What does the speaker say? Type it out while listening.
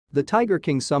The Tiger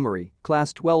King Summary,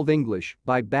 Class 12 English,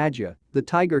 by Bhaja. The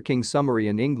Tiger King Summary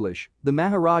in English, the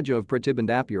Maharaja of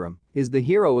Pratibandhapuram, is the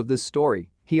hero of this story.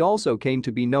 He also came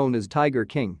to be known as Tiger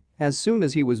King. As soon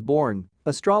as he was born,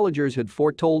 astrologers had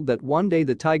foretold that one day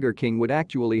the Tiger King would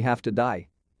actually have to die.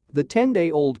 The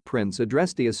 10-day-old prince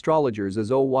addressed the astrologers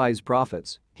as "O wise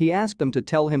prophets." He asked them to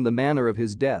tell him the manner of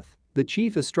his death. The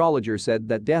chief astrologer said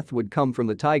that death would come from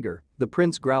the tiger. The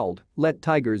prince growled, "Let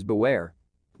tigers beware."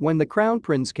 When the crown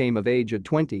prince came of age at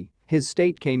 20, his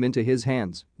state came into his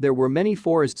hands. There were many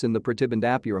forests in the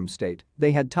Pratibandhapuram state.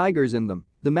 They had tigers in them.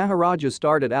 The Maharaja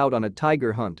started out on a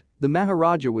tiger hunt. The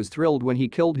Maharaja was thrilled when he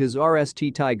killed his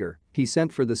RST tiger. He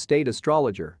sent for the state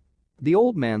astrologer. The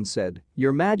old man said,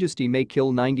 "Your Majesty may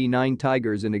kill 99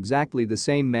 tigers in exactly the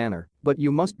same manner, but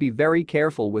you must be very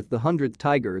careful with the 100th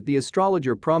tiger." The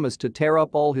astrologer promised to tear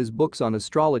up all his books on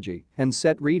astrology and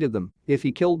set rid of them if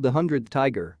he killed the 100th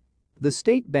tiger. The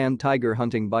state banned tiger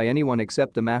hunting by anyone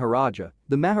except the Maharaja.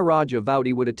 The Maharaja vowed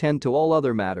he would attend to all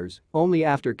other matters only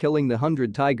after killing the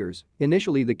 100 tigers.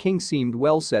 Initially, the king seemed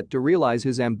well set to realize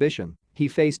his ambition. He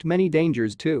faced many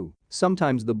dangers too.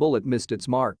 Sometimes the bullet missed its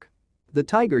mark. The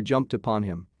tiger jumped upon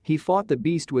him. He fought the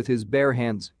beast with his bare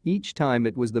hands. Each time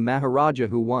it was the Maharaja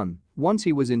who won. Once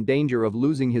he was in danger of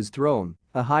losing his throne.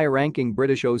 A high-ranking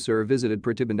British officer visited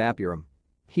Pratibandhapuram.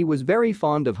 He was very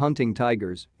fond of hunting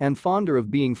tigers and fonder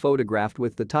of being photographed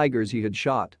with the tigers he had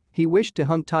shot. He wished to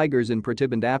hunt tigers in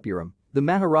Pratibandhapuram. The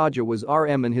Maharaja was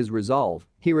RM in his resolve.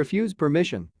 He refused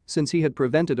permission since he had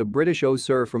prevented a British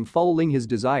officer from following his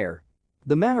desire.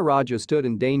 The Maharaja stood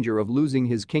in danger of losing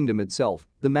his kingdom itself.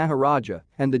 The Maharaja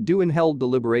and the Dewan held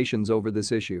deliberations over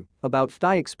this issue. About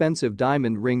 50 expensive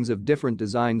diamond rings of different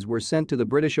designs were sent to the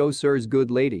British officer's good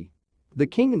lady. The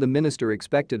king and the minister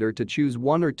expected her to choose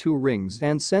 1 or 2 rings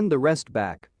and send the rest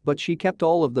back, but she kept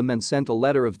all of them and sent a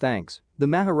letter of thanks. The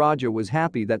Maharaja was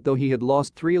happy that though he had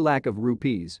lost 3 lakh of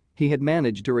rupees, he had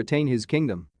managed to retain his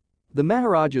kingdom. The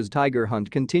Maharaja's tiger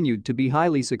hunt continued to be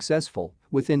highly successful.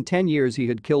 Within 10 years he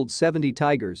had killed 70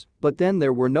 tigers, but then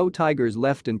there were no tigers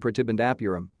left in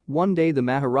Pratibandhapuram. One day the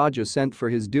Maharaja sent for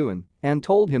his Dewan and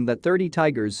told him that 30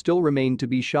 tigers still remained to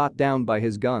be shot down by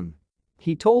his gun.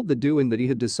 He told the Dewan that he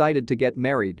had decided to get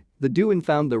married. The Dewan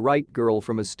found the right girl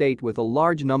from a state with a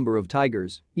large number of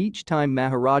tigers. Each time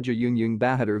Maharaja Unjung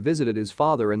Bahadur visited his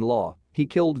father-in-law, he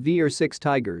killed 6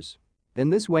 tigers. In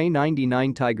this way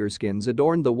 99 tiger skins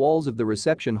adorned the walls of the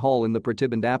reception hall in the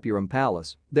Pratibandhapuram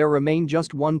palace. There remained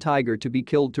just 1 tiger to be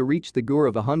killed to reach the gur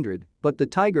of 100, but the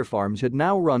tiger farms had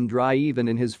now run dry even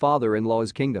in his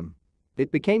father-in-law's kingdom.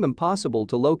 It became impossible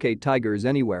to locate tigers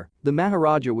anywhere. The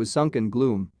Maharaja was sunk in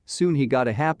gloom. Soon he got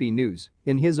a happy news.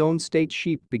 In his own state,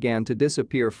 sheep began to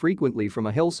disappear frequently from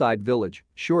a hillside village.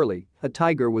 Surely, a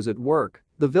tiger was at work.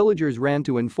 The villagers ran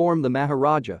to inform the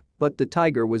Maharaja, but the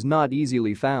tiger was not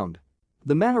easily found.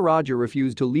 The Maharaja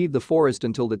refused to leave the forest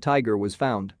until the tiger was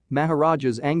found.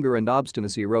 Maharaja's anger and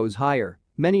obstinacy rose higher.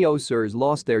 Many officers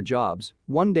lost their jobs.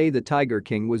 One day the Tiger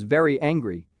King was very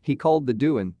angry. He called the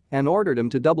Dewan and ordered him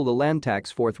to double the land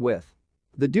tax forthwith.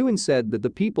 The Dewan said that the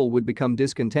people would become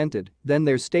discontented, then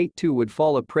their state too would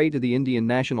fall a prey to the Indian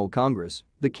National Congress.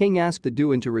 The king asked the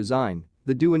Dewan to resign.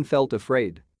 The Dewan felt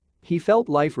afraid. He felt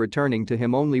life returning to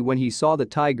him only when he saw the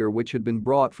tiger which had been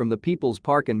brought from the People's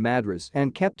Park in Madras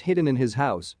and kept hidden in his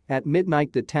house. At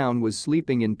midnight the town was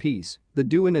sleeping in peace. The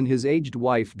Dewan and his aged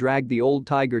wife dragged the old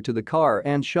tiger to the car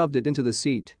and shoved it into the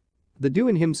seat. The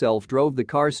Dewan himself drove the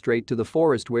car straight to the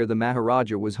forest where the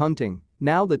Maharaja was hunting.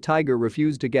 Now the tiger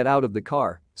refused to get out of the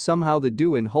car. Somehow the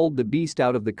Dewan hauled the beast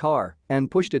out of the car and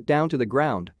pushed it down to the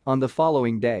ground. On the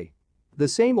following day, the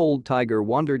same old tiger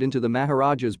wandered into the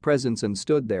Maharaja's presence and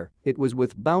stood there. It was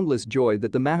with boundless joy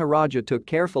that the Maharaja took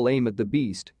careful aim at the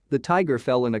beast. The tiger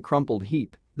fell in a crumpled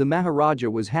heap. The Maharaja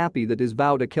was happy that his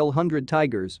vow to kill 100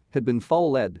 tigers had been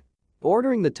followed.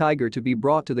 Ordering the tiger to be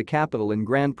brought to the capital in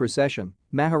grand procession,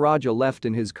 Maharaja left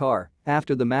in his car.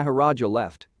 After the Maharaja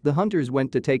left, the hunters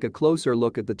went to take a closer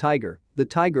look at the tiger. The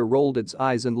tiger rolled its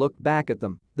eyes and looked back at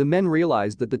them. The men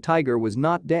realized that the tiger was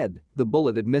not dead. The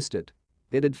bullet had missed it.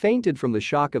 It had fainted from the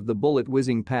shock of the bullet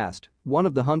whizzing past. One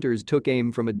of the hunters took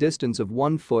aim from a distance of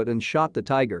 1 foot and shot the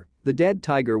tiger. The dead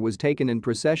tiger was taken in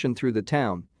procession through the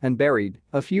town and buried.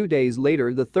 A few days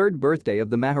later, the 3rd birthday of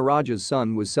the Maharaja's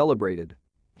son was celebrated.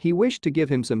 He wished to give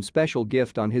him some special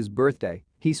gift on his birthday.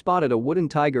 He spotted a wooden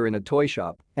tiger in a toy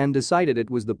shop and decided it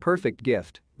was the perfect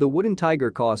gift. The wooden tiger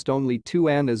cost only 2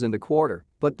 annas and a quarter,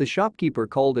 but the shopkeeper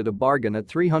called it a bargain at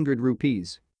 300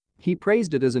 rupees. He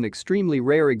praised it as an extremely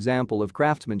rare example of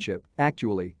craftsmanship.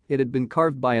 Actually, it had been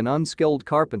carved by an unskilled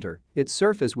carpenter, its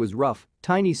surface was rough,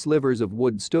 tiny slivers of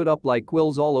wood stood up like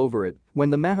quills all over it. When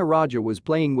the Maharaja was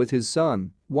playing with his son,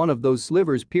 one of those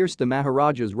slivers pierced the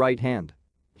Maharaja's right hand.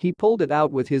 He pulled it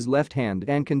out with his left hand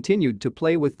and continued to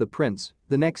play with the prince.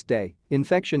 The next day,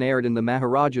 infection aired in the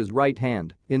Maharaja's right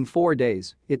hand. In 4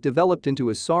 days, it developed into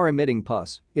a sore-emitting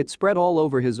pus. It spread all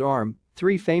over his arm.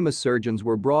 3 famous surgeons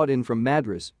were brought in from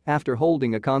Madras after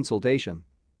holding a consultation.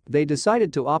 They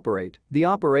decided to operate. The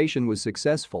operation was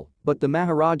successful, but the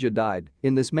Maharaja died.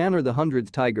 In this manner, the 100th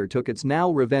tiger took its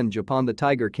now revenge upon the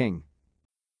Tiger King.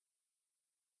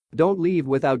 Don't leave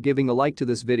without giving a like to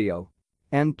this video.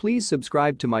 And please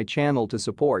subscribe to my channel to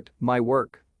support my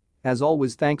work. As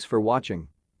always, thanks for watching.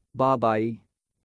 Bye bye.